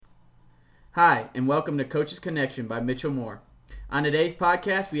Hi, and welcome to Coach's Connection by Mitchell Moore. On today's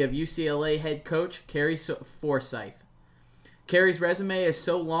podcast, we have UCLA head coach Carey Forsyth. Carey's resume is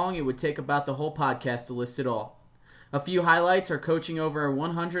so long it would take about the whole podcast to list it all. A few highlights are coaching over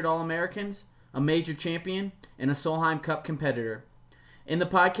 100 All-Americans, a major champion, and a Solheim Cup competitor. In the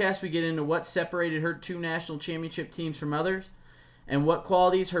podcast, we get into what separated her two national championship teams from others, and what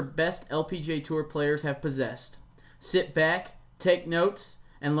qualities her best LPGA Tour players have possessed. Sit back, take notes,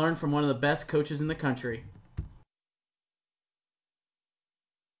 and learn from one of the best coaches in the country.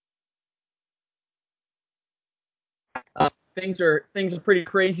 Things are pretty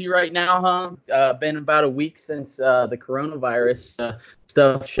crazy right now, huh? Been about a week since the coronavirus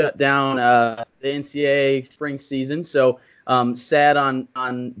stuff shut down the NCAA spring season. So sad on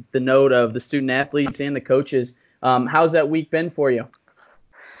the note of the student athletes and the coaches. How's that week been for you?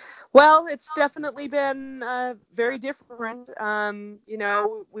 Well, it's definitely been very different.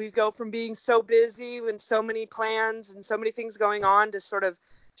 We go from being so busy and so many plans and so many things going on to sort of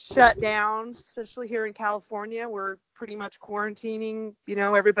shut down, especially here in California. We're pretty much quarantining.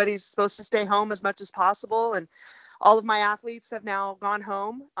 Everybody's supposed to stay home as much as possible. And all of my athletes have now gone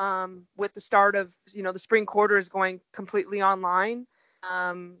home with the start of, the spring quarter is going completely online.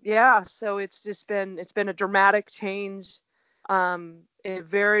 So it's been a dramatic change in a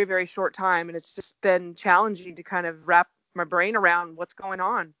very, very short time. And it's just been challenging to kind of wrap my brain around what's going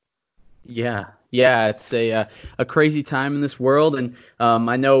on. Yeah, it's a crazy time in this world, and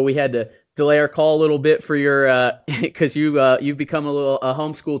I know we had to delay our call a little bit for your because you've become a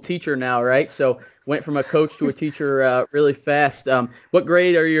homeschool teacher now, right? So went from a coach to a teacher really fast. What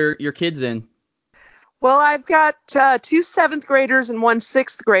grade are your kids in? Well, I've got two seventh graders and one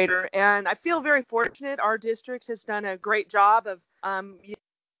sixth grader, and I feel very fortunate. Our district has done a great job of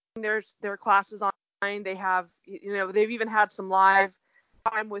their classes online. They have, they've even had some live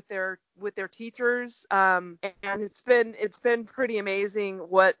time with their teachers, and it's been pretty amazing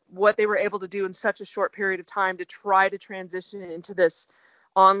what they were able to do in such a short period of time to try to transition into this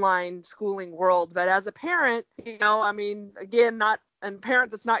online schooling world. But as a parent, again, not a parent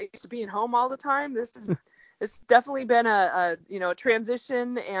that's not used to being home all the time, it's definitely been a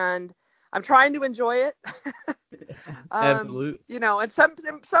transition, and I'm trying to enjoy it. Absolutely. And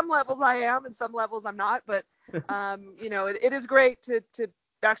some levels I am, and some levels I'm not. But it is great to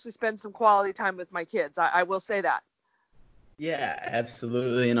actually spend some quality time with my kids. I will say that. Yeah,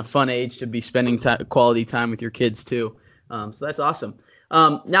 absolutely, and a fun age to be spending quality time with your kids too. So that's awesome.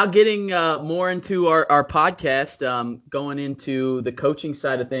 Now getting more into our podcast, going into the coaching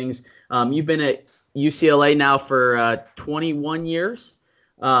side of things. You've been at UCLA now for 21 years.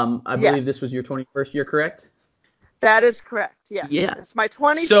 I believe this was your 21st year, correct? That is correct, yes. Yeah. It's my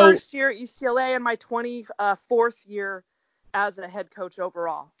 21st year at UCLA and my 24th year as a head coach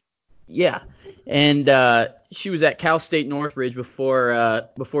overall. Yeah, and she was at Cal State Northridge before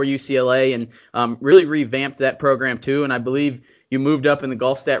UCLA, and really revamped that program too. And I believe you moved up in the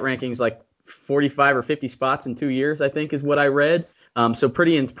Golf Stat rankings like 45 or 50 spots in 2 years, I think is what I read. So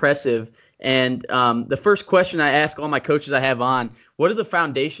pretty impressive. And the first question I ask all my coaches I have on, what are the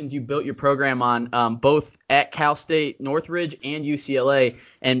foundations you built your program on, both at Cal State Northridge and UCLA?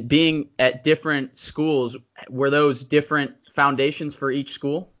 And being at different schools, were those different foundations for each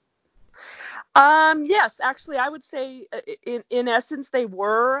school? Yes, actually, I would say in essence they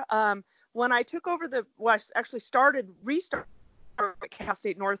were. When I took over I actually restarted at Cal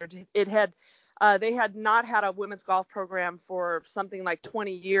State Northridge, they had not had a women's golf program for something like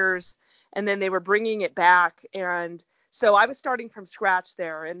 20 years, and then they were bringing it back, and so I was starting from scratch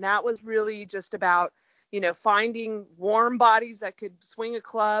there, and that was really just about finding warm bodies that could swing a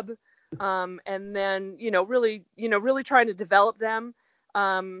club, and then really trying to develop them.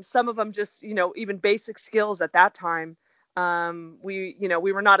 Some of them just, even basic skills at that time. We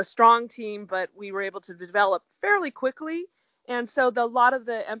were not a strong team, but we were able to develop fairly quickly. And so a lot of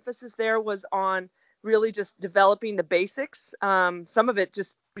the emphasis there was on really just developing the basics. Some of it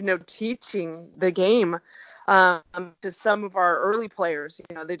just, teaching the game to some of our early players.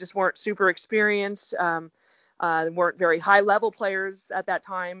 They just weren't super experienced. They weren't very high level players at that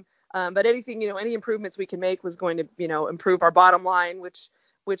time. But anything, any improvements we can make was going to, improve our bottom line, which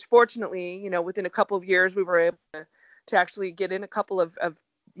fortunately, within a couple of years, we were able to actually get in a couple of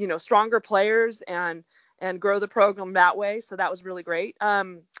stronger players and grow the program that way. So that was really great.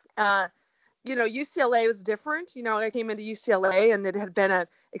 UCLA was different. I came into UCLA and it had been an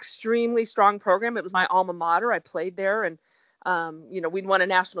extremely strong program. It was my alma mater. I played there, and we'd won a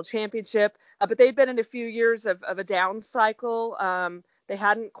national championship, but they'd been in a few years of a down cycle. They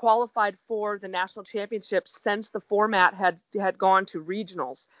hadn't qualified for the national championship since the format had gone to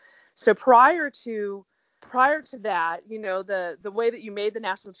regionals. So prior to that, the way that you made the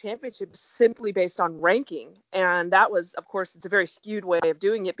national championship is simply based on ranking. And that was, of course, it's a very skewed way of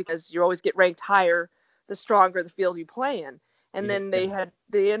doing it because you always get ranked higher the stronger the field you play in. And then the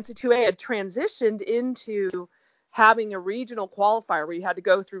NC2A had transitioned into having a regional qualifier where you had to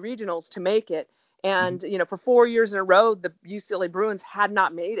go through regionals to make it. And, for 4 years in a row, the UCLA Bruins had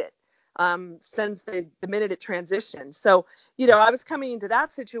not made it since the minute it transitioned. So, I was coming into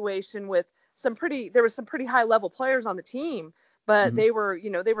that situation with there was some pretty high level players on the team, but they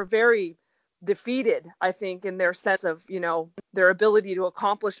were very defeated, I think, in their sense of, their ability to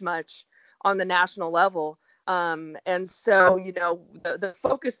accomplish much on the national level. And so, the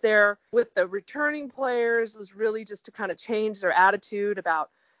focus there with the returning players was really just to kind of change their attitude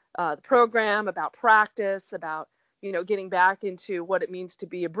about the program, about practice, about, getting back into what it means to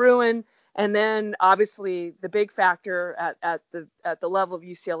be a Bruin. And then obviously the big factor at the level of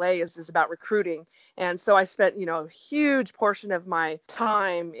UCLA is about recruiting. And so I spent, a huge portion of my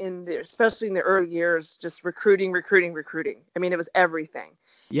time especially in the early years, just recruiting. I mean, it was everything.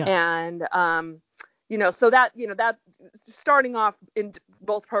 Yeah. And, so that starting off in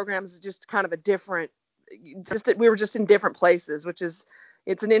both programs is just kind of we were just in different places,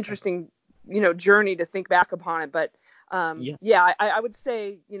 it's an interesting, journey to think back upon it. But I would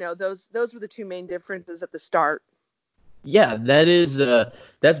say, those were the two main differences at the start. Yeah,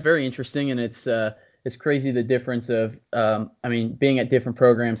 that's very interesting. And it's crazy the difference of, being at different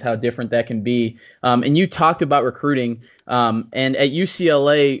programs, how different that can be. And you talked about recruiting. And at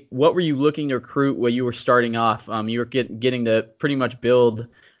UCLA, what were you looking to recruit when you were starting off? You were getting to pretty much build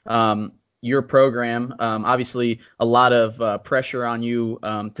your program. Obviously, a lot of pressure on you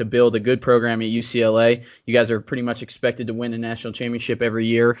to build a good program at UCLA. You guys are pretty much expected to win a national championship every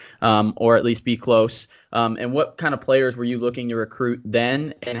year, or at least be close. And what kind of players were you looking to recruit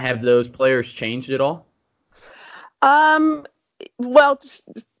then, and have those players changed at all? Well,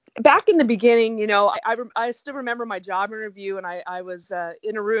 back in the beginning, I still remember my job interview, and I was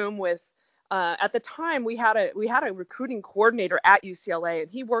in a room with. At the time, we had a recruiting coordinator at UCLA, and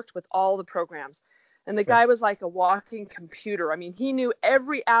he worked with all the programs. And the guy was like a walking computer. I mean, he knew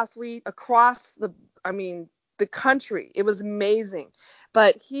every athlete across the country. It was amazing.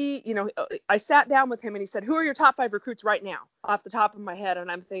 But I sat down with him and he said, "Who are your top 5 recruits right now?" Off the top of my head.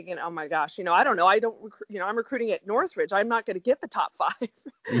 And I'm thinking, oh my gosh, I don't know. I'm recruiting at Northridge. I'm not going to get the top 5.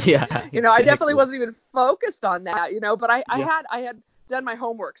 Yeah. Exactly. I definitely wasn't even focused on that, but I had done my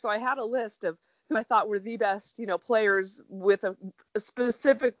homework. So I had a list of who I thought were the best, players with a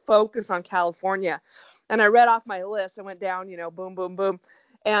specific focus on California. And I read off my list and went down, boom, boom, boom.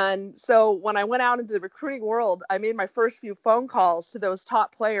 And so when I went out into the recruiting world, I made my first few phone calls to those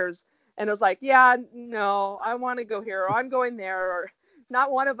top players. And it was like, yeah, no, I want to go here, or I'm going there, or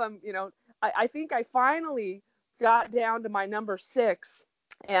not one of them. I think I finally got down to my number 6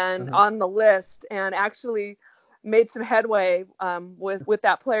 and on the list, and actually made some headway with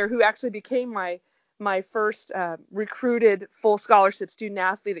that player, who actually became my first recruited full scholarship student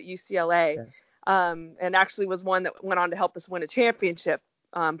athlete at UCLA, and actually was one that went on to help us win a championship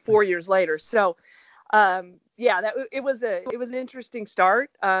 4 years later. So it was an interesting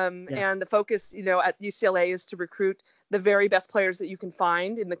start. And the focus, at UCLA is to recruit the very best players that you can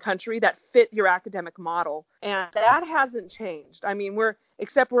find in the country that fit your academic model. And that hasn't changed. I mean, we're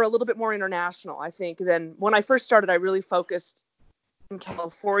a little bit more international, I think, than when I first started. I really focused in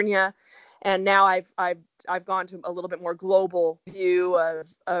California, and now I've gone to a little bit more global view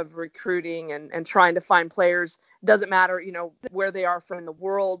of recruiting and trying to find players. Doesn't matter, where they are from the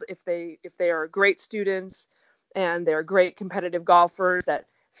world. If they are great students and they're great competitive golfers that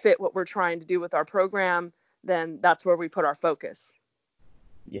fit what we're trying to do with our program, then that's where we put our focus.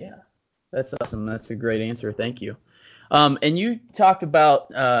 Yeah, that's awesome. That's a great answer. Thank you. And you talked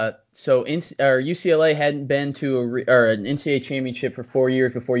about UCLA hadn't been to an NCAA championship for 4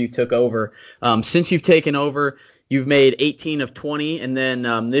 years before you took over. Since you've taken over, you've made 18 of 20, and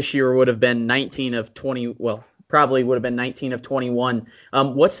then this year would have been 19 of 20. Well, probably would have been 19 of 21.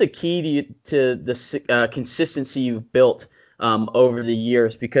 What's the key to the consistency you've built over the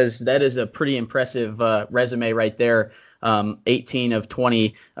years? Because that is a pretty impressive resume right there. 18 of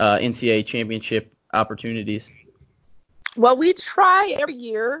 20 NCAA championship opportunities. Well, we try every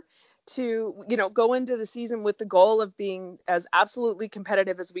year to, go into the season with the goal of being as absolutely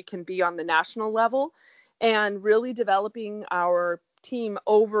competitive as we can be on the national level, and really developing our team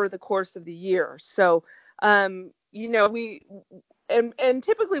over the course of the year. So, we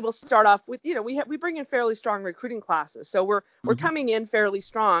typically we'll start off with, we bring in fairly strong recruiting classes. So we're coming in fairly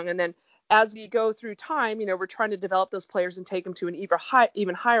strong, and then as we go through time, we're trying to develop those players and take them to an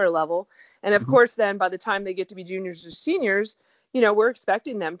even higher level. And of course, then by the time they get to be juniors or seniors, we're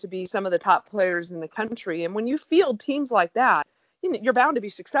expecting them to be some of the top players in the country. And when you field teams like that, you're bound to be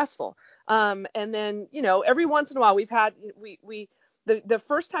successful. And then, every once in a while we've had, the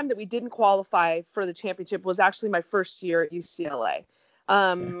first time that we didn't qualify for the championship was actually my first year at UCLA.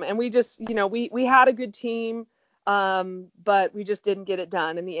 And we just, we had a good team, but we just didn't get it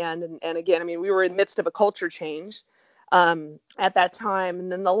done in the end. And again, we were in the midst of a culture change at that time.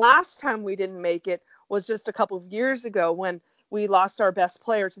 And then the last time we didn't make it was just a couple of years ago when we lost our best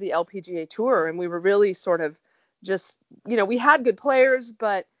player to the LPGA Tour. And we were really sort of just, we had good players,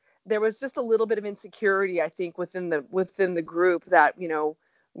 but there was just a little bit of insecurity, I think, within the group that,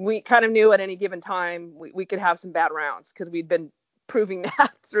 we kind of knew at any given time we could have some bad rounds because we'd been proving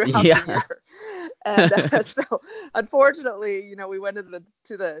that throughout the year. And so unfortunately, we went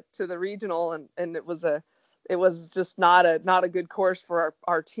to the regional and it was just not a good course for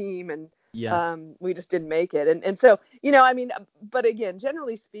our team. And we just didn't make it. And so, but again,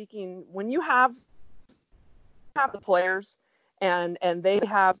 generally speaking, when you have the players and they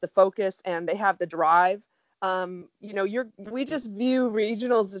have the focus and they have the drive, we just view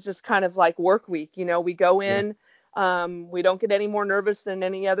regionals as just kind of like work week. We go in, we don't get any more nervous than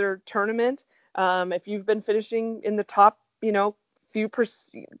any other tournament. If you've been finishing in the top,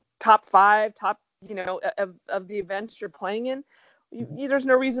 top 5, of the events you're playing in, there's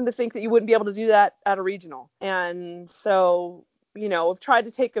no reason to think that you wouldn't be able to do that at a regional. And so, I've tried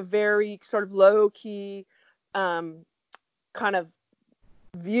to take a very sort of low key, kind of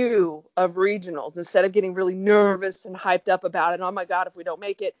view of regionals instead of getting really nervous and hyped up about it. And, oh my God, if we don't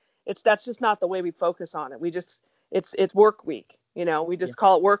make it, that's just not the way we focus on it. We just, it's work week. We just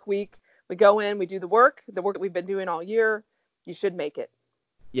call it work week. We go in, we do the work that we've been doing all year. You should make it.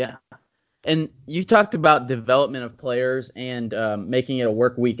 Yeah. And you talked about development of players and making it a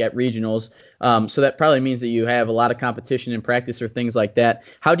work week at regionals. So that probably means that you have a lot of competition in practice or things like that.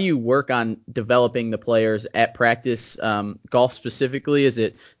 How do you work on developing the players at practice, golf specifically? Is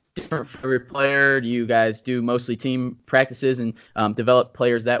it different for every player? Do you guys do mostly team practices and develop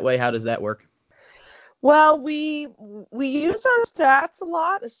players that way? How does that work? Well, we use our stats a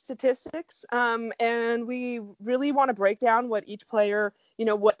lot, statistics, and we really want to break down what each player,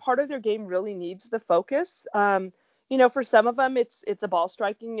 what part of their game really needs the focus. For some of them, it's a ball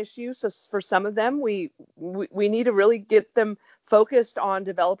striking issue. So for some of them, we need to really get them focused on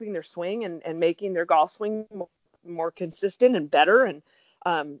developing their swing and making their golf swing more consistent and better. And,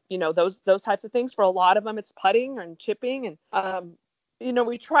 those types of things. For a lot of them, it's putting and chipping and,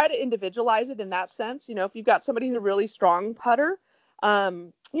 we try to individualize it in that sense. If you've got somebody who's a really strong putter,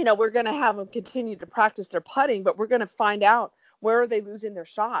 we're going to have them continue to practice their putting, but we're going to find out where are they losing their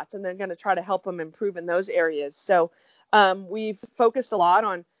shots, and then going to try to help them improve in those areas. So we've focused a lot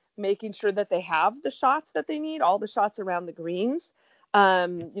on making sure that they have the shots that they need, all the shots around the greens.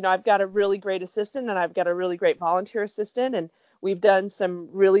 I've got a really great assistant and I've got a really great volunteer assistant, and we've done some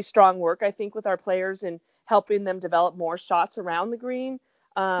really strong work, I think, with our players in helping them develop more shots around the green,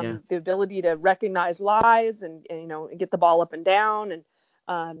 the ability to recognize lies and get the ball up and down. And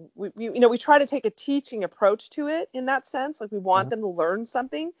we try to take a teaching approach to it in that sense. Like we want them to learn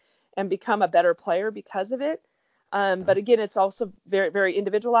something and become a better player because of it. But again, it's also very, very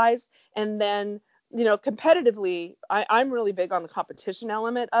individualized. And then, competitively, I'm really big on the competition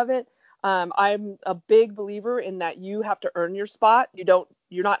element of it. I'm a big believer in that you have to earn your spot.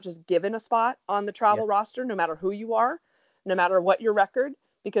 You're not just given a spot on the travel roster, no matter who you are, no matter what your record,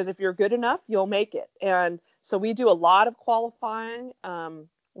 because if you're good enough, you'll make it. And so we do a lot of qualifying.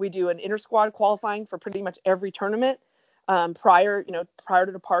 We do an inter-squad qualifying for pretty much every tournament prior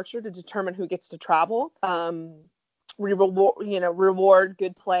to departure to determine who gets to travel. We reward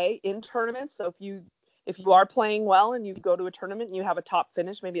good play in tournaments. So if you are playing well and you go to a tournament and you have a top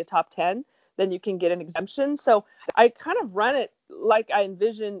finish, maybe a top 10, then you can get an exemption. So I kind of run it like I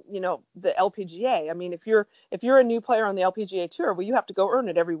envision, the LPGA. I mean, if you're a new player on the LPGA tour, well, you have to go earn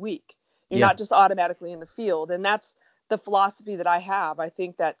it every week. You're not just automatically in the field. And that's the philosophy that I have. I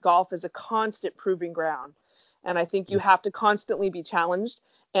think that golf is a constant proving ground. And I think you have to constantly be challenged,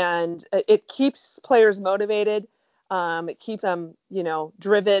 and it keeps players motivated. It keeps them,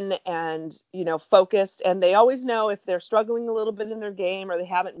 driven and, focused. And they always know if they're struggling a little bit in their game or they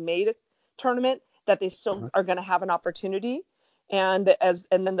haven't made a tournament, that they still are going to have an opportunity. And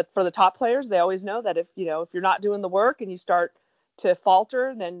for the top players, they always know that if you're not doing the work and you start to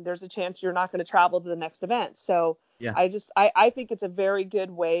falter, then there's a chance you're not going to travel to the next event. So I think it's a very good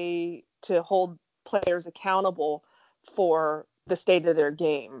way to hold players accountable for the state of their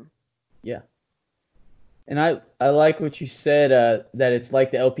game. Yeah. And I like what you said, that it's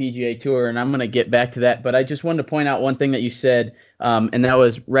like the LPGA Tour, and I'm going to get back to that. But I just wanted to point out one thing that you said, and that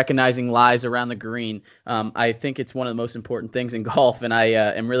was recognizing lies around the green. I think it's one of the most important things in golf, and I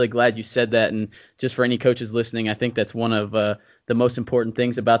am really glad you said that. And just for any coaches listening, I think that's one of the most important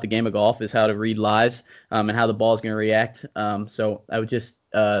things about the game of golf is how to read lies, and how the ball is going to react. So I would just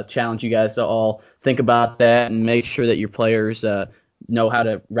challenge you guys to all think about that and make sure that your players know how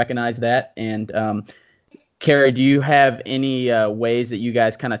to recognize that. And Carrie, do you have any ways that you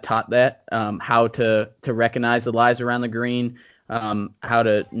guys kind of taught that, how to recognize the lies around the green, how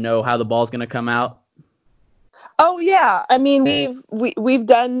to know how the ball's going to come out? Oh yeah, I mean we've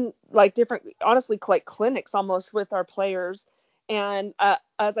done like different, honestly, like clinics almost with our players, and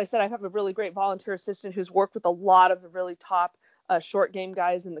as I said, I have a really great volunteer assistant who's worked with a lot of the really top short game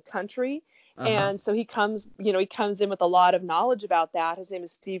guys in the country, Uh-huh. and so he comes in with a lot of knowledge about that. His name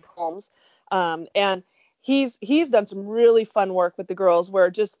is Steve Holmes, and he's done some really fun work with the girls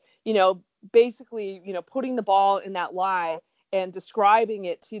where just basically putting the ball in that lie and describing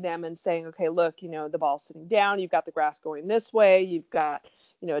it to them and saying, okay, look, the ball's sitting down, you've got the grass going this way, you've got,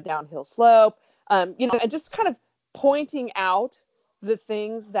 a downhill slope, and just kind of pointing out the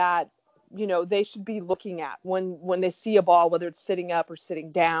things that, they should be looking at when they see a ball, whether it's sitting up or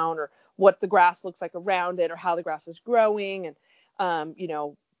sitting down, or what the grass looks like around it, or how the grass is growing, and,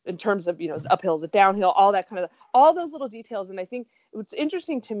 in terms of, uphill, is it downhill, all that kind of, all those little details. And I think what's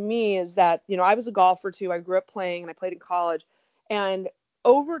interesting to me is that, I was a golfer too. I grew up playing and I played in college. And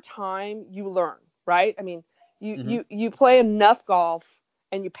over time, you learn, right? I mean, you play enough golf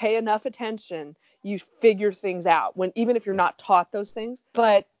and you pay enough attention, you figure things out, even if you're not taught those things.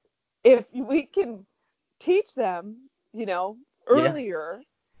 But if we can teach them, Yeah. earlier,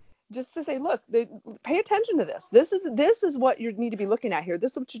 just to say, look, pay attention to this. This is what you need to be looking at here.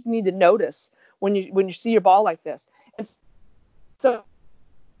 This is what you need to notice when you see your ball like this. And so,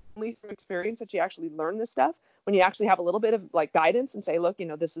 only through experience that you actually learn this stuff. When you actually have a little bit of like guidance and say, look,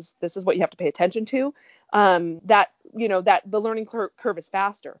 this is what you have to pay attention to. That the learning curve is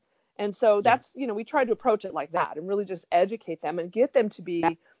faster. And so Yeah. that's, we try to approach it like that and really just educate them and get them to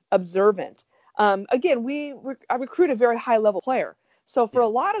be observant. Again, I recruit a very high level player. So for Yeah. a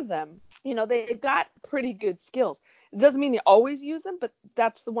lot of them, they've got pretty good skills. It doesn't mean they always use them, but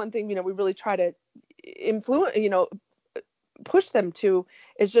that's the one thing, we really try to influence, push them to,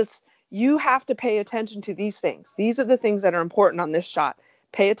 is just, you have to pay attention to these things. These are the things that are important on this shot.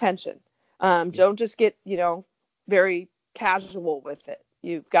 Pay attention. Don't just get, very casual with it.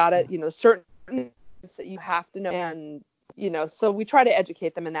 You've got to, certain things that you have to know. And, so we try to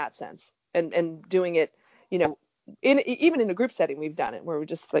educate them in that sense, and doing it, even in a group setting, we've done it where we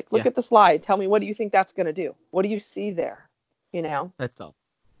just like, look Yeah. at the slide. Tell me, what do you think that's going to do? What do you see there? That's all.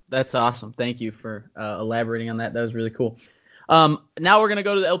 That's awesome. Thank you for elaborating on that. That was really cool. Now we're going to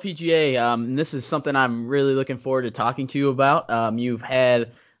go to the LPGA. And this is something I'm really looking forward to talking to you about. You've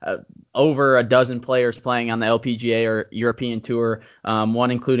had over a dozen players playing on the LPGA or European Tour,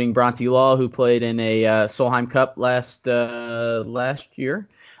 one including Bronte Law, who played in a Solheim Cup last year.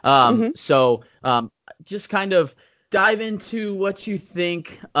 So just kind of dive into what you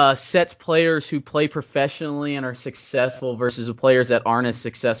think sets players who play professionally and are successful versus the players that aren't as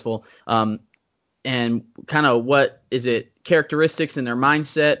successful. And kind of, what is it, characteristics in their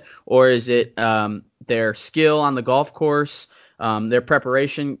mindset, or is it their skill on the golf course, their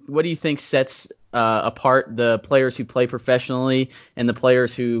preparation? What do you think sets apart the players who play professionally and the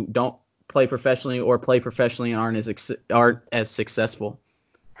players who don't play professionally or play professionally and aren't as successful?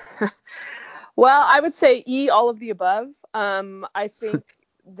 Well, I would say all of the above. I think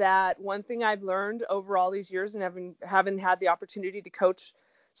that one thing I've learned over all these years, and having had the opportunity to coach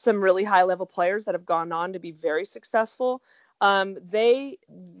some really high level players that have gone on to be very successful, they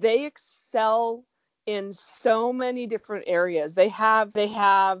excel in so many different areas. They have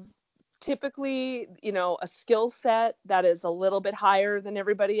typically, a skill set that is a little bit higher than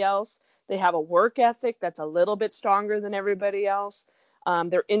everybody else. They have a work ethic that's a little bit stronger than everybody else.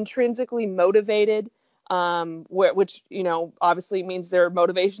 They're intrinsically motivated, which, obviously means their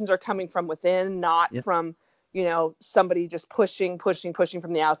motivations are coming from within, not Yeah. from, somebody just pushing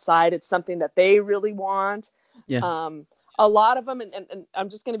from the outside. It's something that they really want. Yeah. A lot of them, and I'm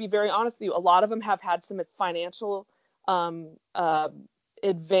just going to be very honest with you, a lot of them have had some financial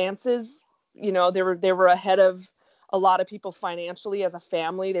advances. They were ahead of a lot of people financially as a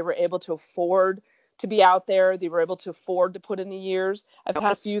family. They were able to afford to be out there. They were able to afford to put in the years. I've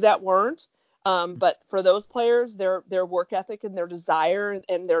had a few that weren't. But for those players, their work ethic and their desire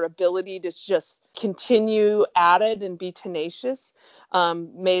and their ability to just continue at it and be tenacious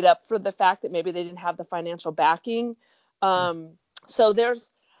made up for the fact that maybe they didn't have the financial backing. So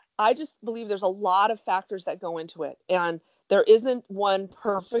I just believe there's a lot of factors that go into it, and there isn't one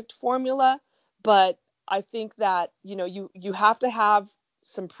perfect formula, but I think that, you have to have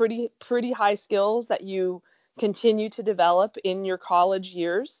some pretty high skills that you continue to develop in your college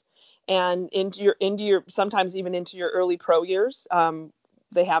years and into your sometimes even into your early pro years.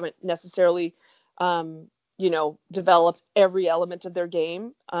 They haven't necessarily developed every element of their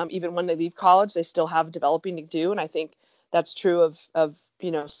game. Even when they leave college, they still have developing to do, and I think that's true of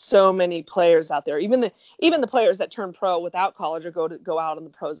so many players out there. Even the players that turn pro without college or go out on the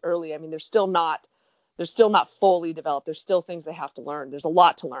pros early. I mean, they're still not fully developed. There's still things they have to learn. There's a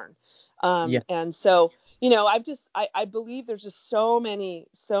lot to learn. And so, I believe there's just so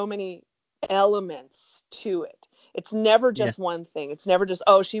many elements to it. It's never just one thing. It's never just,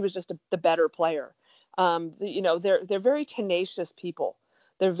 oh, she was just the better player. They're very tenacious people.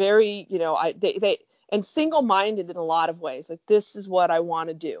 They're very, they and single-minded in a lot of ways. Like, this is what I want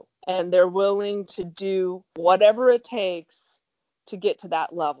to do. And they're willing to do whatever it takes to get to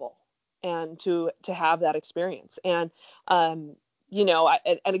that level and to have that experience. And, and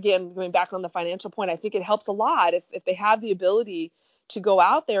again, going back on the financial point, I think it helps a lot if they have the ability to go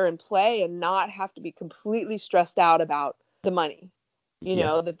out there and play and not have to be completely stressed out about the money.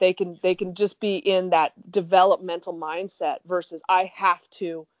 That they can just be in that developmental mindset versus I have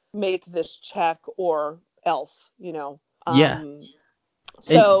to make this check or else.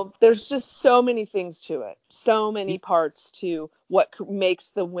 So there's just so many things to it, so many parts to what makes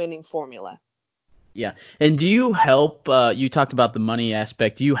the winning formula. Yeah. And do you help, you talked about the money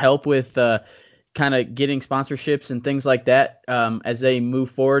aspect, do you help with kind of getting sponsorships and things like that as they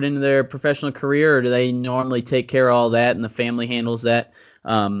move forward into their professional career, or do they normally take care of all that and the family handles that?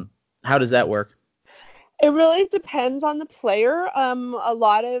 How does that work? It really depends on the player. A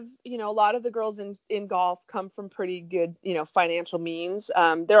lot of the girls in golf come from pretty good, financial means.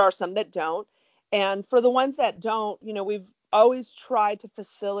 There are some that don't. And for the ones that don't, we've always tried to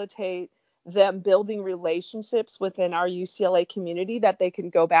facilitate them building relationships within our UCLA community that they can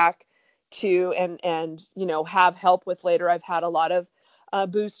go back to and have help with later. I've had a lot of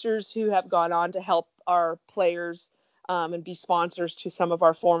boosters who have gone on to help our players and be sponsors to some of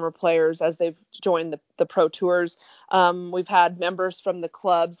our former players as they've joined the pro tours. We've had members from the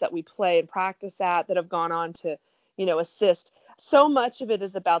clubs that we play and practice at that have gone on to, assist. So much of it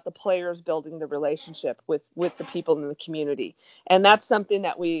is about the players building the relationship with the people in the community. And that's something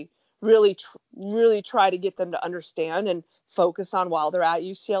that we really try to get them to understand and focus on while they're at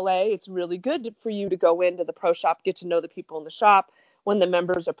UCLA. It's really good for you to go into the pro shop, get to know the people in the shop. When the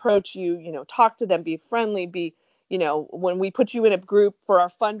members approach you, talk to them, be friendly, when we put you in a group for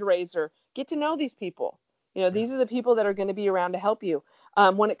our fundraiser, get to know these people. These are the people that are going to be around to help you.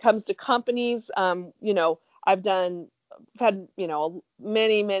 When it comes to companies, I've had,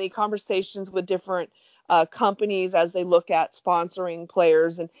 many conversations with different companies as they look at sponsoring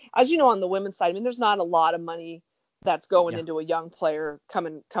players. And as you know, on the women's side, there's not a lot of money that's going into a young player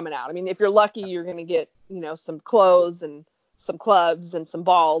coming out. If you're lucky, you're going to get, some clothes and some clubs and some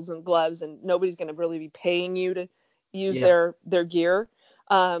balls and gloves, and nobody's going to really be paying you to use their gear.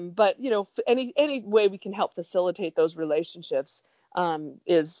 But any way we can help facilitate those relationships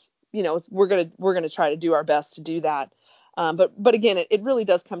is, we're going to try to do our best to do that. But again, it really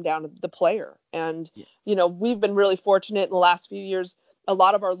does come down to the player. And, we've been really fortunate in the last few years. A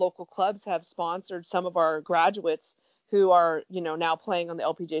lot of our local clubs have sponsored some of our graduates who are, now playing on the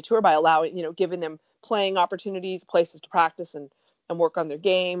LPGA Tour by allowing, giving them playing opportunities, places to practice and work on their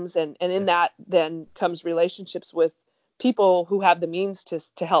games. And in that then comes relationships with people who have the means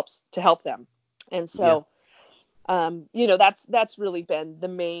to help them. And so, that's really been the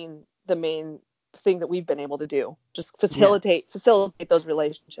main thing that we've been able to do, just facilitate those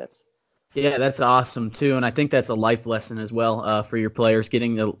relationships. Yeah, that's awesome too, and I think that's a life lesson as well for your players,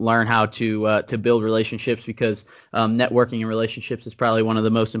 getting to learn how to build relationships, because networking and relationships is probably one of the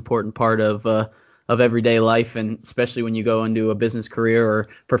most important part of everyday life, and especially when you go into a business career or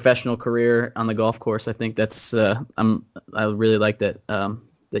professional career on the golf course. I think that's I really like that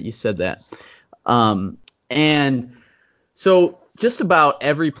that you said that. And so just about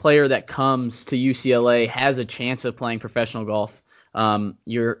every player that comes to UCLA has a chance of playing professional golf.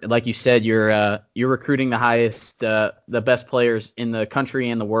 You're, like you said, you're recruiting the highest, the best players in the country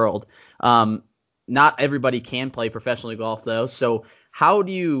and the world. Not everybody can play professional golf though. So how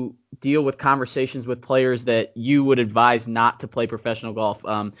do you deal with conversations with players that you would advise not to play professional golf?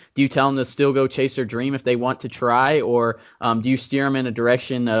 Do you tell them to still go chase their dream if they want to try, or do you steer them in a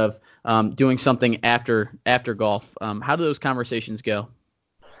direction of doing something after golf? How do those conversations go?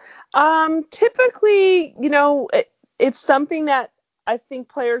 Typically, it's something that I think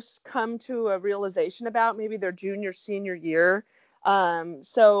players come to a realization about maybe their junior, senior year.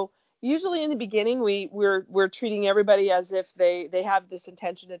 So usually in the beginning, we're treating everybody as if they have this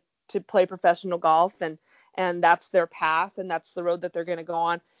intention to play professional golf, and that's their path and that's the road that they're going to go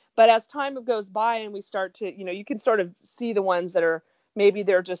on. But as time goes by and we start to, you can sort of see the ones that are maybe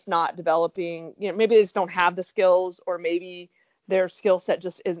they're just not developing, maybe they just don't have the skills, or maybe their skill set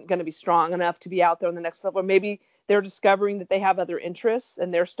just isn't going to be strong enough to be out there on the next level. Or maybe they're discovering that they have other interests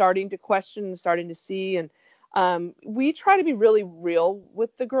and they're starting to question and starting to see. And we try to be really real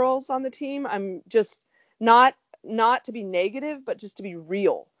with the girls on the team. I'm just not to be negative, but just to be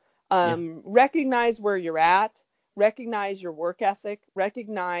real. Recognize where you're at, recognize your work ethic,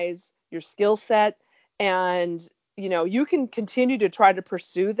 recognize your skill set, and you can continue to try to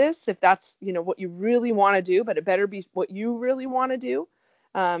pursue this if that's, what you really want to do, but it better be what you really want to do,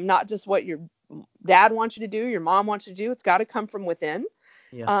 not just what your dad wants you to do, your mom wants you to do. It's got to come from within.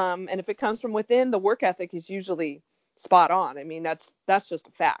 Yeah. And if it comes from within, the work ethic is usually spot on. I mean, that's just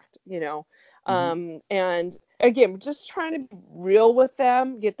a fact, And again, just trying to be real with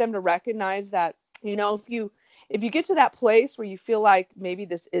them, get them to recognize that, if you get to that place where you feel like maybe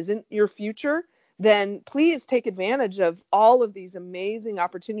this isn't your future, then please take advantage of all of these amazing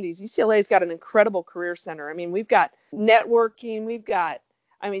opportunities. UCLA's got an incredible career center. I mean, we've got networking,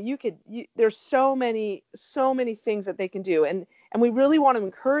 there's so many things that they can do. And we really want to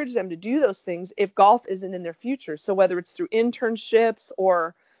encourage them to do those things if golf isn't in their future. So whether it's through internships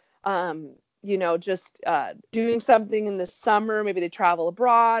or, just doing something in the summer, maybe they travel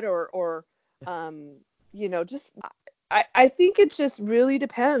abroad or I think it just really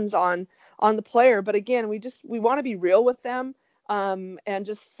depends on the player. But again, we want to be real with them, and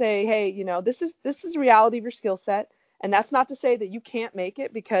just say, hey, this is reality of your skill set. And that's not to say that you can't make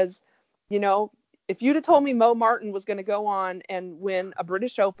it, because, if you'd have told me Mo Martin was going to go on and win a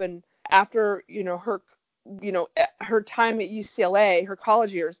British Open after, her time at UCLA, her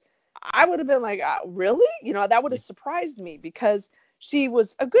college years, I would have been like, really? That would have surprised me, because she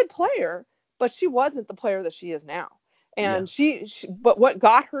was a good player, but she wasn't the player that she is now. And but what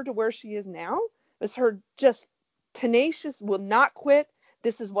got her to where she is now is her just tenacious, will not quit.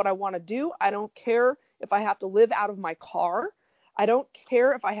 This is what I want to do. I don't care if I have to live out of my car. I don't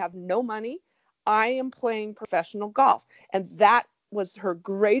care if I have no money. I am playing professional golf. And that was her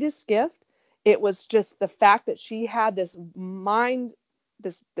greatest gift. It was just the fact that she had this mind,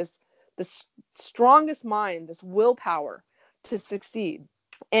 this strongest mind, this willpower to succeed.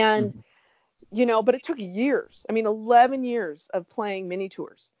 And but it took years. 11 years of playing mini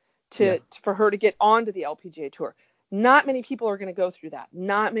tours for her to get onto the LPGA tour. Not many people are going to go through that.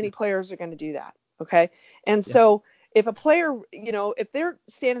 Not many players are going to do that. Okay. And so if a player, if they're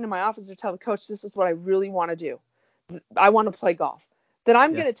standing in my office and telling the coach, this is what I really want to do, I want to play golf, then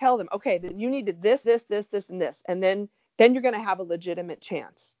I'm going to tell them, okay, then you need to this, and this. And then you're going to have a legitimate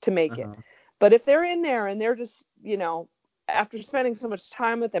chance to make it. But if they're in there and they're just, after spending so much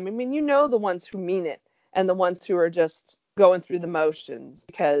time with them, the ones who mean it and the ones who are just going through the motions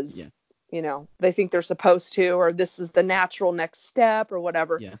because, they think they're supposed to, or this is the natural next step or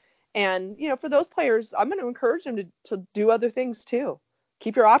whatever. Yeah. And, for those players, I'm going to encourage them to do other things too.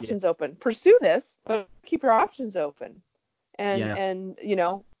 Keep your options open. Pursue this, but keep your options open. And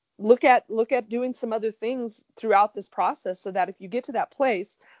look at doing some other things throughout this process, so that if you get to that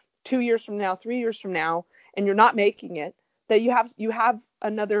place 2 years from now, 3 years from now, and you're not making it, that you have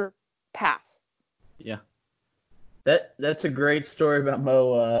another path. Yeah. That's a great story about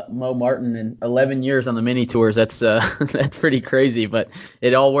Mo Martin and 11 years on the mini tours. That's that's pretty crazy, but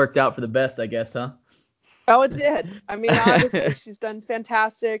it all worked out for the best, I guess, huh? Oh, it did. Obviously she's done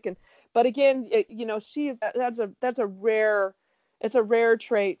fantastic, but again, that's a rare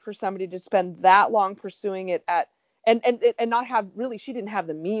trait for somebody to spend that long pursuing it and not have really. She didn't have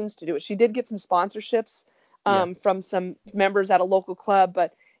the means to do it. She did get some sponsorships from some members at a local club,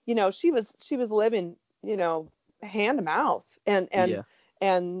 but she was living hand to mouth, and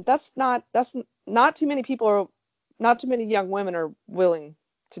that's not too many people not too many young women are willing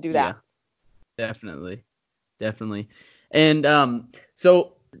to do that. Yeah, definitely. And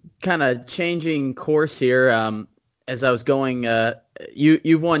so kind of changing course here, as I was going,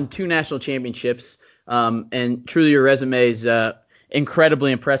 you've won 2 national championships, and truly your resume is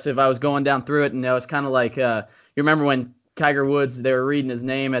incredibly impressive. I was going down through it, and it was kind of like you remember when Tiger Woods, they were reading his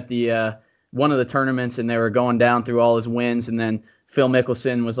name at the one of the tournaments, and they were going down through all his wins, and then Phil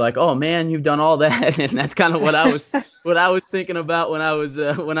Mickelson was like, "Oh man, you've done all that," and that's kind of what I was thinking about when I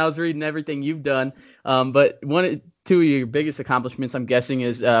was reading everything you've done. But two of your biggest accomplishments, I'm guessing,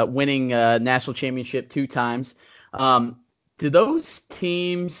 is winning national championship 2 times. Do those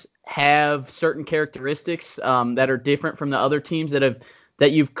teams have certain characteristics that are different from the other teams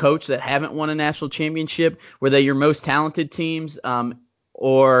that you've coached that haven't won a national championship? Were they your most talented teams?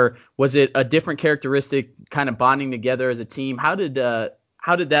 Or was it a different characteristic kind of bonding together as a team? How did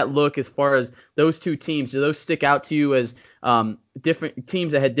that look as far as those 2 teams? Do those stick out to you as different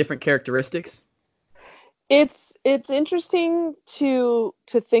teams that had different characteristics? It's interesting to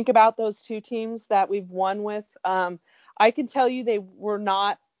think about those 2 teams that we've won with. I can tell you they were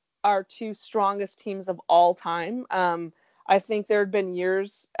not our 2 strongest teams of all time. I think there had been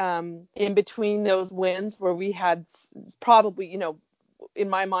years in between those wins where we had probably, in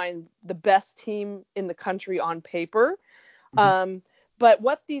my mind, the best team in the country on paper. Mm-hmm. But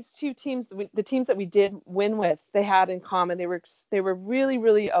what these 2 teams, the teams that we did win with, they had in common, they were really,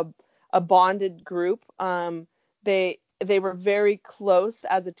 really a bonded group. They were very close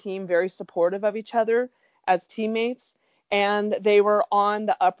as a team, very supportive of each other as teammates, and they were on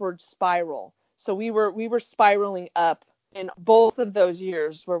the upward spiral. So we were spiraling up in both of those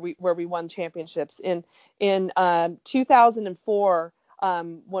years where we won championships. In 2004,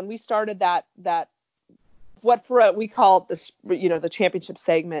 when we started that we call the championship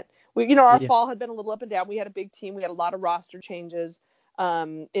segment. Our fall had been a little up and down. We had a big team. We had a lot of roster changes.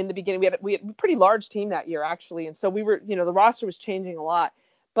 In the beginning, we had a pretty large team that year actually, and so we were, the roster was changing a lot.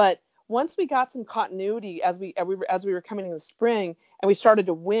 But once we got some continuity as we were coming in the spring and we started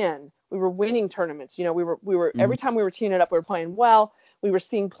to win, we were winning tournaments. We were mm-hmm. Every time we were teeing it up, we were playing well. We were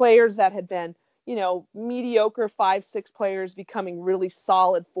seeing players that had been, mediocre 5-6 players becoming really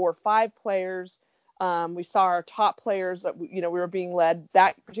solid 4-5 players. We saw our top players that we were being led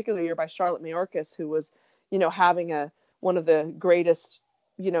that particular year by Charlotte Mayorkas, who was, having one of the greatest,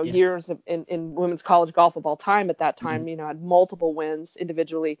 years in women's college golf of all time at that time. Mm-hmm. Had multiple wins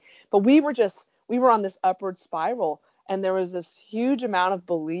individually, but we were on this upward spiral, and there was this huge amount of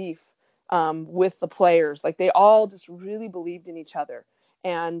belief with the players. Like, they all just really believed in each other,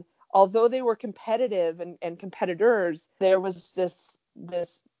 and although they were competitive and competitors, there was the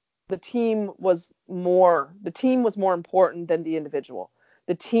team was more important than the individual.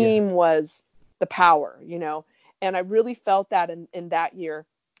 The team was the power, and I really felt that in that year.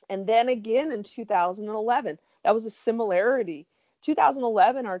 And then again in 2011, that was a similarity.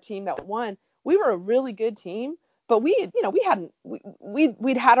 2011, our team that won, we were a really good team, but we'd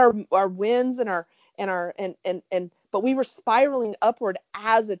had our wins but we were spiraling upward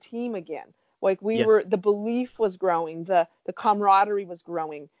as a team again. Like the belief was growing, the camaraderie was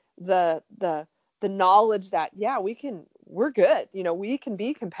growing, the knowledge that we're good, we can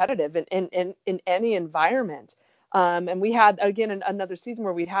be competitive in any environment. And we had again another season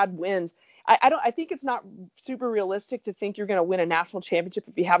where we had wins. I think it's not super realistic to think you're going to win a national championship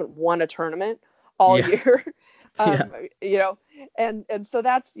if you haven't won a tournament all year. And so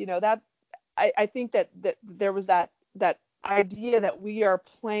that's that I think that there was that idea that we are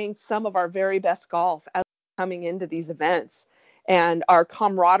playing some of our very best golf as coming into these events, and our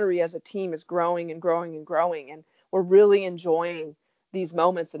camaraderie as a team is growing and growing and growing, and we're really enjoying these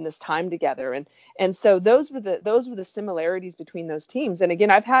moments and this time together. And so those were the similarities between those teams. And again,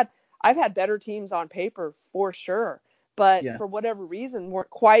 I've had better teams on paper for sure, but for whatever reason weren't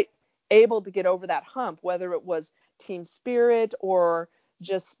quite able to get over that hump, whether it was team spirit or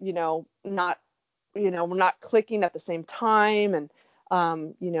just we're not clicking at the same time, and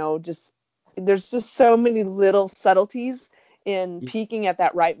just there's just so many little subtleties in peaking at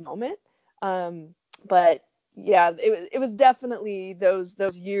that right moment. But it was definitely those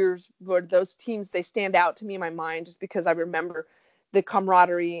years where those teams, they stand out to me in my mind just because I remember the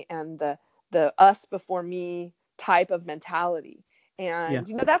camaraderie and the us before me type of mentality. And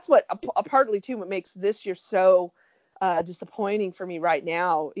that's what partly too what makes this year so disappointing for me right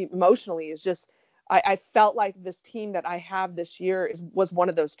now emotionally is just I felt like this team that I have this year was one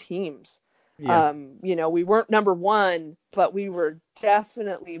of those teams. We weren't number one, but we were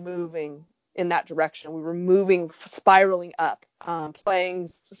definitely moving in that direction. We were spiraling up,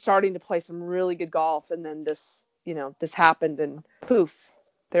 starting to play some really good golf, and then this happened, and poof,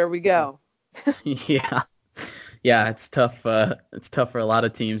 there we go. It's tough. It's tough for a lot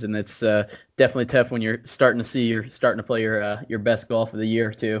of teams, and it's definitely tough when you're starting to play your best golf of the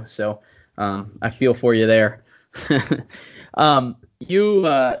year too. So I feel for you there.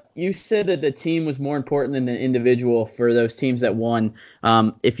 You said that the team was more important than the individual for those teams that won.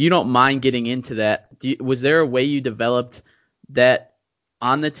 If you don't mind getting into that, was there a way you developed that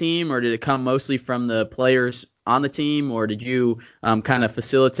on the team, or did it come mostly from the players on the team, or did you kind of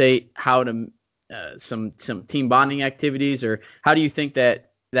facilitate how to some team bonding activities, or how do you think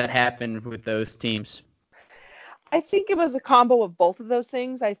that happened with those teams? I think it was a combo of both of those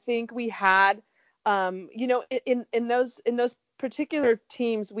things. I think we had, in those particular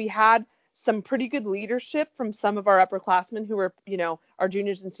teams, we had some pretty good leadership from some of our upperclassmen who were, our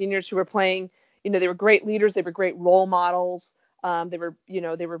juniors and seniors who were playing. They were great leaders. They were great role models. They were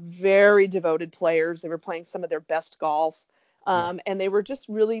very devoted players. They were playing some of their best golf, and they were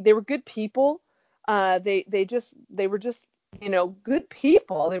good people. They were just good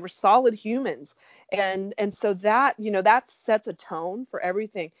people. They were solid humans. And so that, that sets a tone for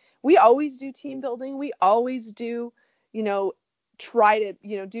everything. We always do team building. We always do, try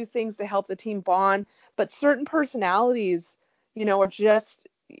to, do things to help the team bond. But certain personalities, are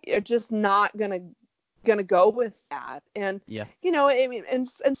just not gonna go with that. And I mean, and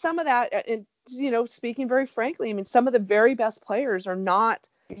some of that, and speaking very frankly, I mean, some of the very best players are not,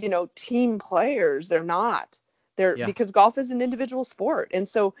 team players. They're not. Because golf is an individual sport. And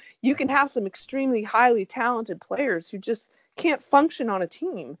so you can have some extremely highly talented players who just can't function on a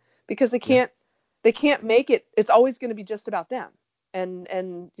team because they can't make it. It's always going to be just about them. And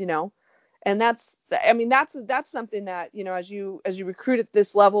that's something that, as you recruit at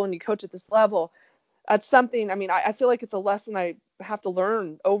this level and you coach at this level, that's something, I mean, I feel like it's a lesson I have to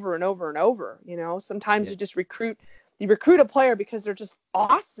learn over and over and over. Sometimes you just recruit a player because they're just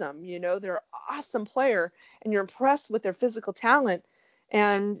awesome, they're an awesome player and you're impressed with their physical talent.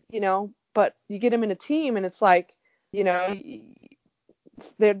 And, but you get them in a team and it's like, they're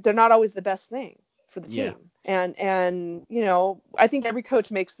not always the best thing for the team. And, I think every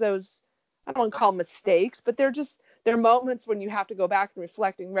coach makes those, I don't want to call them mistakes, but they're moments when you have to go back and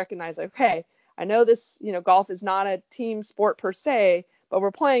reflect and recognize, okay, I know this, golf is not a team sport per se, but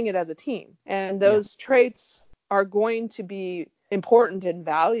we're playing it as a team. And those traits are going to be important and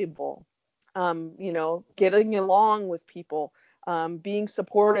valuable. Getting along with people, being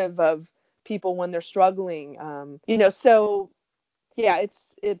supportive of people when they're struggling. So yeah,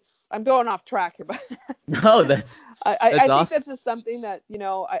 it's I'm going off track here, but no, that's I awesome. think that's just something that,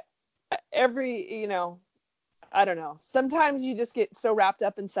 I don't know. Sometimes you just get so wrapped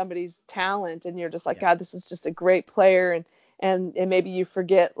up in somebody's talent and you're just like, God, this is just a great player. And maybe you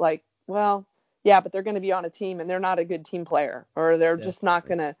forget, like, well, yeah, but they're going to be on a team and they're not a good team player, or they're just not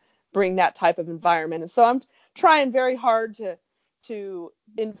going to bring that type of environment. And so I'm trying very hard to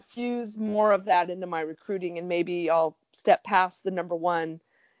infuse more of that into my recruiting, and maybe I'll step past the number 1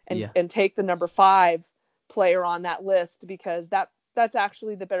 and take the number 5 player on that list, because that's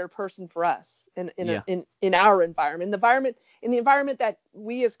actually the better person for us in our environment, in the environment that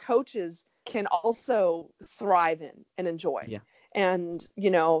we as coaches can also thrive in and enjoy. Yeah. And,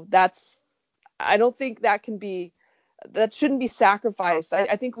 I don't think that shouldn't be sacrificed.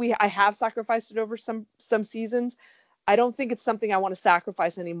 I think I have sacrificed it over some seasons. I don't think it's something I want to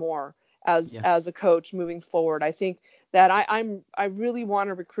sacrifice anymore as a coach moving forward. I think that I really want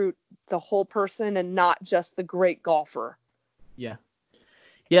to recruit the whole person and not just the great golfer. Yeah.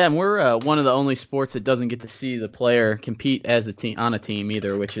 Yeah, and we're one of the only sports that doesn't get to see the player compete as a team on a team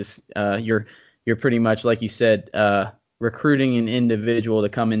either, which is you're pretty much, like you said, recruiting an individual to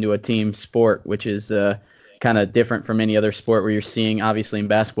come into a team sport, which is kind of different from any other sport where you're seeing, obviously in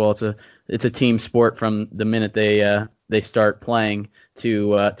basketball, it's a team sport from the minute they start playing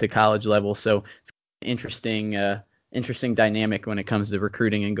to college level. So it's interesting dynamic when it comes to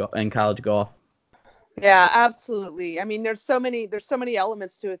recruiting in college golf. Yeah, absolutely. I mean, there's so many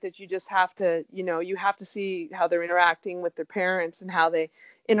elements to it that you just have to, you have to see how they're interacting with their parents and how they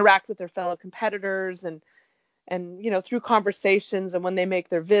interact with their fellow competitors, and through conversations and when they make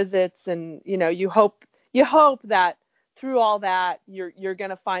their visits, and you hope that through all that you're going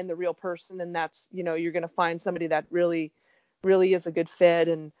to find the real person, and that's you're going to find somebody that really is a good fit.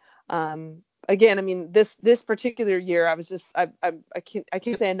 And again, I mean, this particular year, I was just I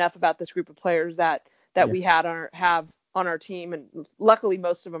can't say enough about this group of players that we have on our team, and luckily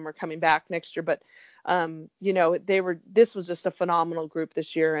most of them are coming back next year. But this was just a phenomenal group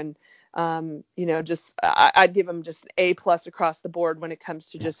this year, and I'd give them just A+ across the board when it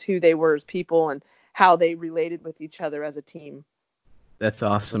comes to just who they were as people and how they related with each other as a team. That's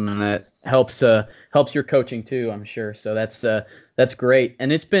awesome, and that helps your coaching too, I'm sure. So that's great,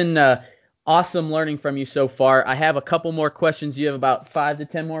 and it's been awesome learning from you so far. I have a couple more questions. You have about 5 to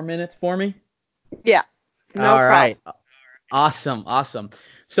 10 more minutes for me? Yeah. No All right. problem. Awesome.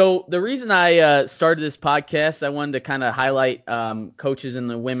 So the reason I started this podcast, I wanted to kind of highlight coaches in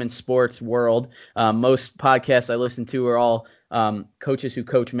the women's sports world. Most podcasts I listen to are all coaches who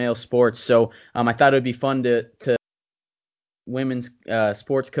coach male sports. So I thought it would be fun to women's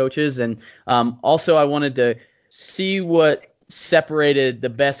sports coaches. And also I wanted to see what separated the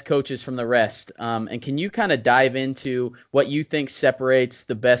best coaches from the rest. And can you kind of dive into what you think separates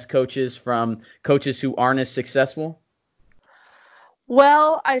the best coaches from coaches who aren't as successful?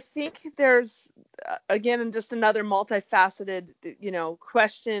 Well, I think there's again just another multifaceted,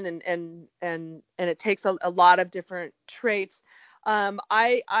 question, and it takes a lot of different traits.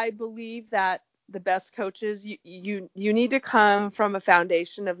 I believe that the best coaches, you need to come from a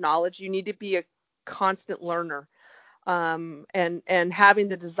foundation of knowledge. You need to be a constant learner, and having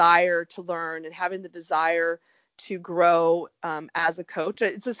the desire to learn and having the desire to grow as a coach.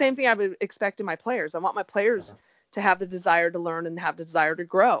 It's the same thing I would expect in my players. I want my players to have the desire to learn and have the desire to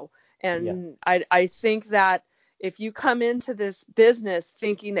grow. And I think that if you come into this business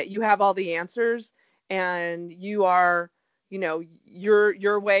thinking that you have all the answers and you are,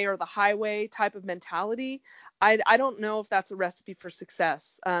 your way or the highway type of mentality, I don't know if that's a recipe for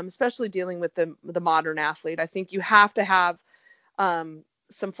success, especially dealing with the modern athlete. I think you have to have some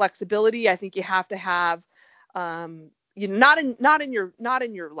flexibility. I think you have to have, not in your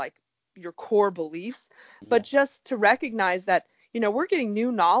like your core beliefs, but just to recognize that, we're getting new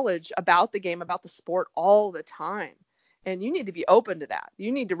knowledge about the game, about the sport all the time. And you need to be open to that.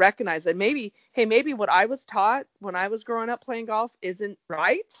 You need to recognize that maybe what I was taught when I was growing up playing golf isn't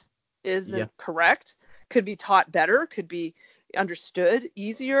right, isn't correct, could be taught better, could be understood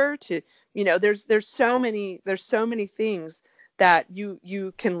easier to, there's so many things that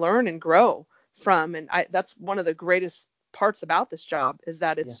you can learn and grow from. And that's one of the greatest parts about this job, is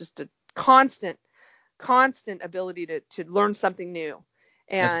that it's just a constant ability to learn something new.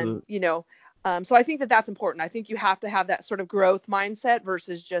 And so I think that that's important. I think you have to have that sort of growth mindset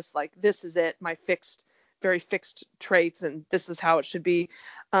versus just like, this is it, my very fixed traits, and this is how it should be.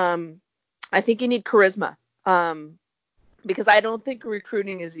 I think you need charisma, because I don't think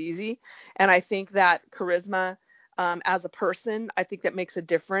recruiting is easy, and I think that charisma, as a person, I think that makes a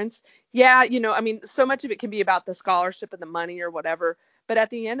difference. Yeah, so much of it can be about the scholarship and the money or whatever, but at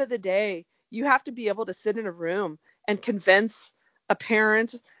the end of the day, you have to be able to sit in a room and convince a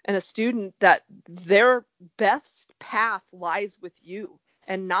parent and a student that their best path lies with you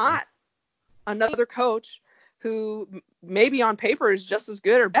and not another coach who maybe on paper is just as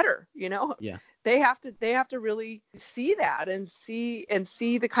good or better. They have to really see that and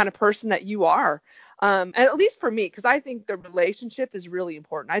see the kind of person that you are. And at least for me, because I think the relationship is really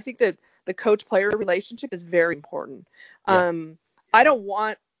important. I think that the coach player relationship is very important. I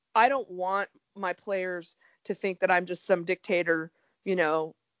don't want my players to think that I'm just some dictator,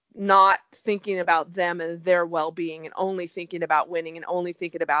 not thinking about them and their well-being and only thinking about winning and only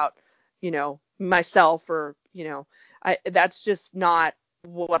thinking about, myself, or, that's just not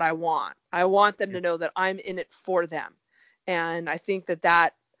what I want. I want them to know that I'm in it for them. And I think that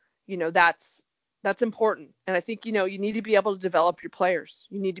that's important. And I think, you need to be able to develop your players.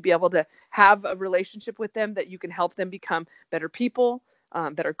 You need to be able to have a relationship with them that you can help them become better people,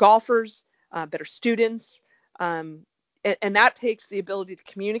 better golfers, better students. And that takes the ability to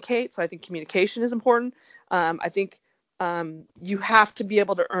communicate. So I think communication is important. I think you have to be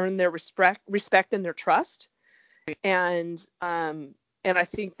able to earn their respect and their trust. And I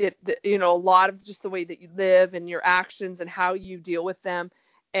think that, a lot of just the way that you live and your actions and how you deal with them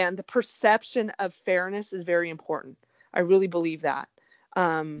and the perception of fairness is very important. I really believe that.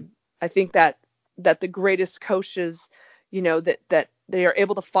 I think that the greatest coaches, that they are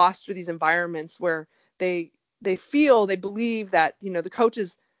able to foster these environments where they believe that, the coach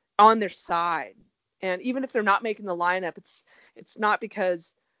is on their side. And even if they're not making the lineup, it's not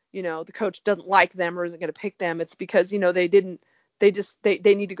because, the coach doesn't like them or isn't going to pick them. It's because,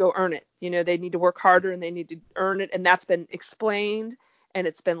 they need to go earn it. They need to work harder and they need to earn it. And that's been explained and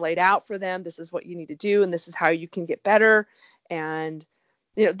it's been laid out for them. This is what you need to do. And this is how you can get better. And,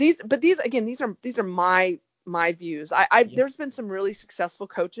 these are my views. There's been some really successful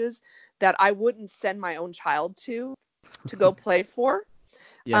coaches that I wouldn't send my own child to go play for.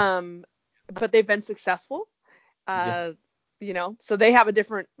 But they've been successful. So they have a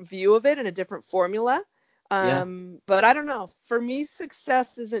different view of it and a different formula. But I don't know. For me,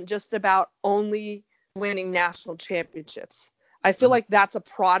 success isn't just about only winning national championships. I feel like that's a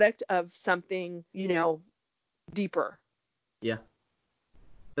product of something, deeper. Yeah.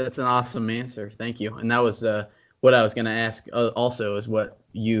 That's an awesome answer. Thank you. And that was what I was going to ask also, is what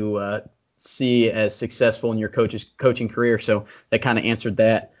you see as successful in your coaching career. So that kind of answered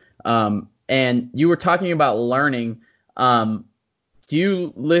that. And you were talking about learning. Do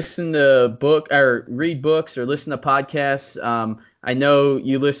you listen to read books or listen to podcasts? I know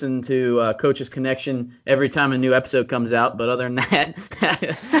you listen to Coach's Connection every time a new episode comes out, but other than that,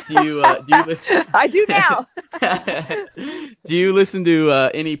 do you I do now. Do you listen to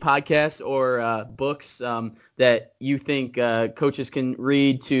any podcasts or books that you think coaches can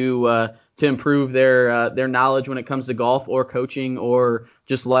read to improve their knowledge when it comes to golf or coaching or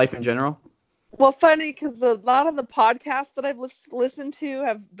just life in general? Well, funny because a lot of the podcasts that I've listened to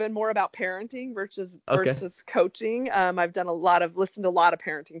have been more about parenting versus coaching. I've listened to a lot of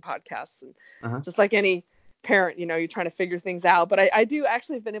parenting podcasts, and just like any parent, you're trying to figure things out. But I do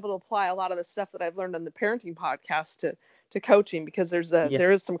actually have been able to apply a lot of the stuff that I've learned on the parenting podcast to coaching, because there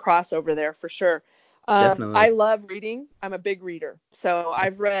is some crossover there for sure. Definitely. I love reading. I'm a big reader, so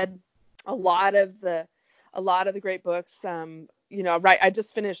I've read a lot of the great books. I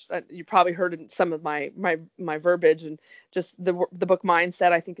just finished, you probably heard some of my verbiage, and just the book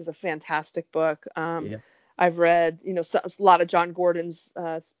Mindset, I think, is a fantastic book. I've read, a lot of John Gordon's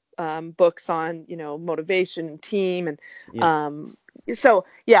books on, motivation and team. And I'm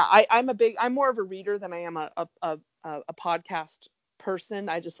more of a reader than I am a podcast person.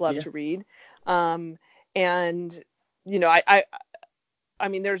 I just love to read. I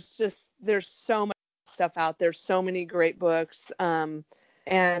mean, there's so much stuff out there, so many great books, and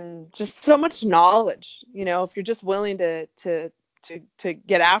just so much knowledge. If you're just willing to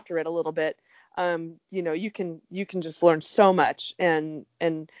get after it a little bit, you can just learn so much and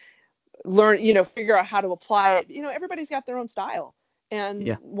learn, figure out how to apply it. Everybody's got their own style,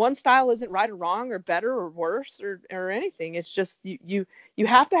 and one style isn't right or wrong or better or worse or anything. It's just you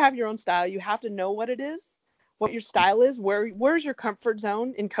have to have your own style. You have to know what it is, what your style is, where's your comfort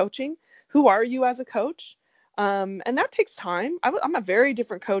zone in coaching. Who are you as a coach? And that takes time. I'm a very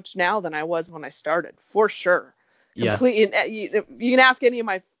different coach now than I was when I started, for sure. Completely. You can ask any of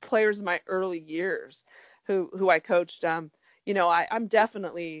my players in my early years who I coached. I'm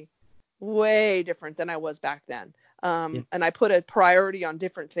definitely way different than I was back then. And I put a priority on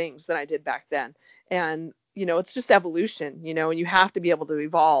different things than I did back then. And, it's just evolution, and you have to be able to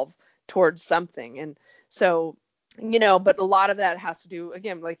evolve towards something. And so, but a lot of that has to do,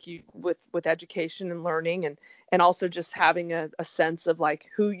 again, like with education and learning, and also just having a sense of like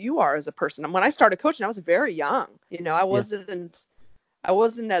who you are as a person. And when I started coaching, I was very young. I wasn't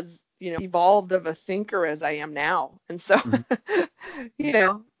as, evolved of a thinker as I am now. And so,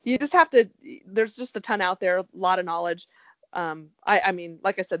 you just have to, there's just a ton out there, a lot of knowledge. I mean,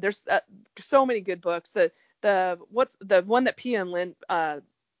 like I said, there's so many good books. What's the one that Pia and Lynn,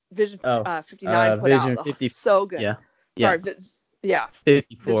 Vision 59 put Vision out. 50, so good. Sorry. 54.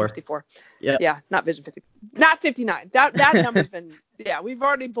 Vision 54. Yeah, not Vision 50. Not 59. That number's been, we've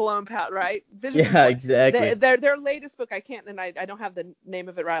already blown past, right? Vision 54. Exactly. Their latest book, I can't, and I don't have the name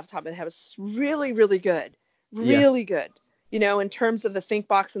of it right off the top of my head. It's really, really good. Really good. In terms of the think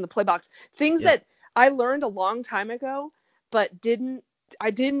box and the play box. Things that I learned a long time ago, but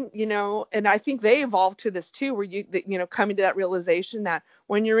I didn't, and I think they evolved to this too, where coming to that realization that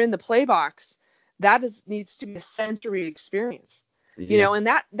when you're in the play box, needs to be a sensory experience, and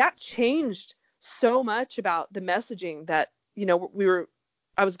that changed so much about the messaging that,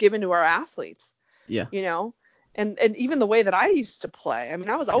 I was given to our athletes, and even the way that I used to play. I mean,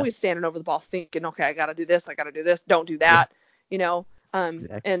 I was always standing over the ball thinking, okay, I got to do this, don't do that,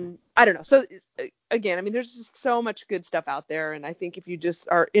 Exactly. And I don't know. So again, I mean, there's just so much good stuff out there. And I think if you just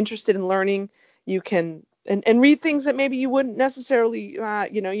are interested in learning, you can, and read things that maybe you wouldn't necessarily,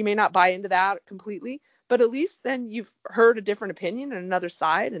 you may not buy into that completely, but at least then you've heard a different opinion and another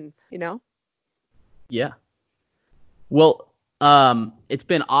side, and, Yeah. Well, it's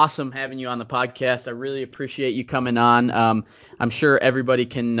been awesome having you on the podcast. I really appreciate you coming on. I'm sure everybody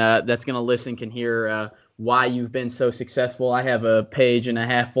that's going to listen can hear, why you've been so successful. I have a page and a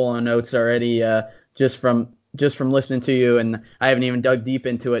half full of notes already, just from listening to you, and I haven't even dug deep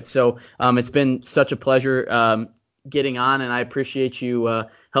into it. So it's been such a pleasure getting on, and I appreciate you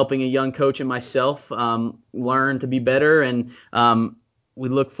helping a young coach and myself learn to be better. And we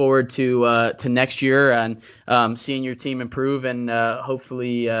look forward to next year and seeing your team improve and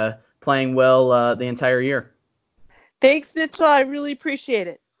hopefully playing well the entire year. Thanks, Mitchell. I really appreciate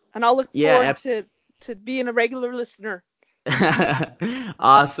it, and I'll look forward to being a regular listener.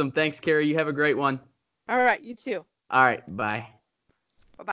 Awesome. Thanks, Carrie. You have a great one. All right. You too. All right. Bye.